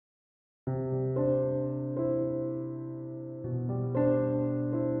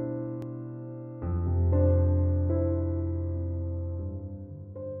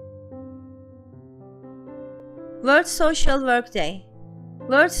World Social Work Day.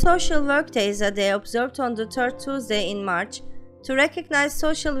 World Social Work Day is a day observed on the third Tuesday in March to recognize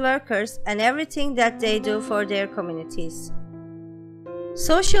social workers and everything that they do for their communities.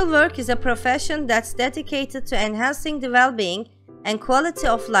 Social work is a profession that's dedicated to enhancing the well-being and quality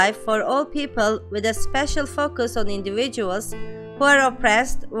of life for all people, with a special focus on individuals who are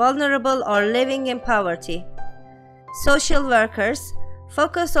oppressed, vulnerable, or living in poverty. Social workers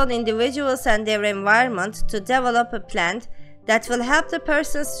focus on individuals and their environment to develop a plan that will help the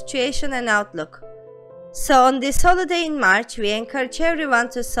person's situation and outlook. So on this holiday in March, we encourage everyone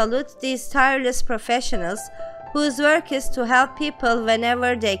to salute these tireless professionals whose work is to help people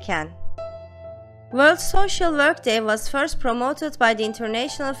whenever they can. World Social Work Day was first promoted by the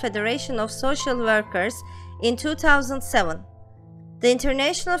International Federation of Social Workers in 2007. The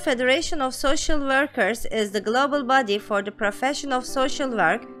International Federation of Social Workers is the global body for the profession of social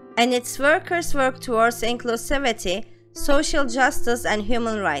work, and its workers work towards inclusivity, social justice, and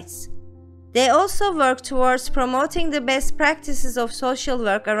human rights. They also work towards promoting the best practices of social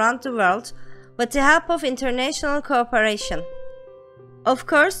work around the world with the help of international cooperation. Of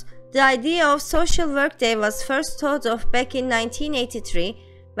course, the idea of Social Work Day was first thought of back in 1983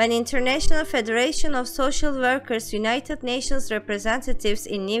 when International Federation of Social Workers United Nations representatives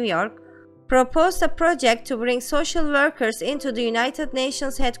in New York proposed a project to bring social workers into the United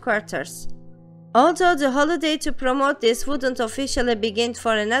Nations headquarters. Although the holiday to promote this wouldn't officially begin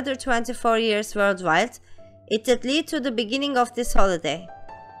for another 24 years worldwide, it did lead to the beginning of this holiday.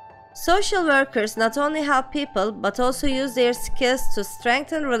 Social workers not only help people but also use their skills to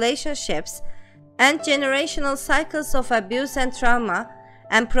strengthen relationships, end generational cycles of abuse and trauma,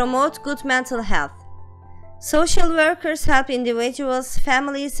 and promote good mental health. Social workers help individuals,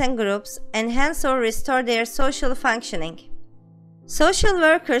 families, and groups enhance or restore their social functioning. Social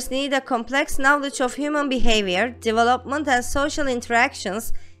workers need a complex knowledge of human behavior, development, and social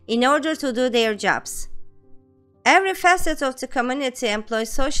interactions in order to do their jobs. Every facet of the community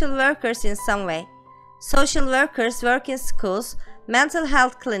employs social workers in some way. Social workers work in schools, mental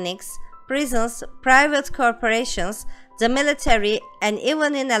health clinics, prisons, private corporations, the military, and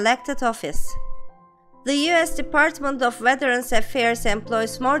even in elected office. The U.S. Department of Veterans Affairs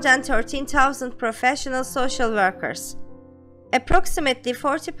employs more than 13,000 professional social workers. Approximately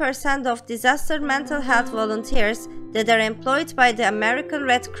 40% of disaster mental health volunteers that are employed by the American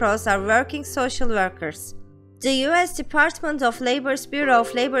Red Cross are working social workers. The U.S. Department of Labor's Bureau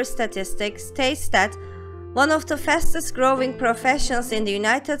of Labor Statistics states that one of the fastest growing professions in the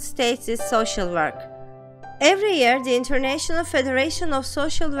United States is social work. Every year, the International Federation of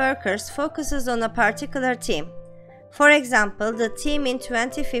Social Workers focuses on a particular theme. For example, the theme in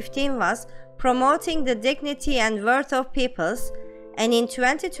 2015 was Promoting the Dignity and Worth of Peoples, and in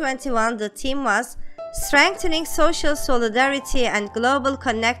 2021 the theme was Strengthening Social Solidarity and Global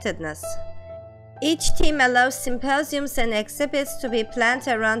Connectedness. Each theme allows symposiums and exhibits to be planned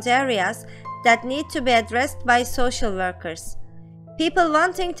around areas that need to be addressed by social workers. People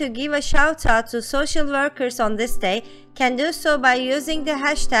wanting to give a shout out to social workers on this day can do so by using the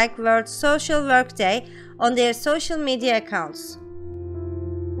hashtag World Social Work Day on their social media accounts.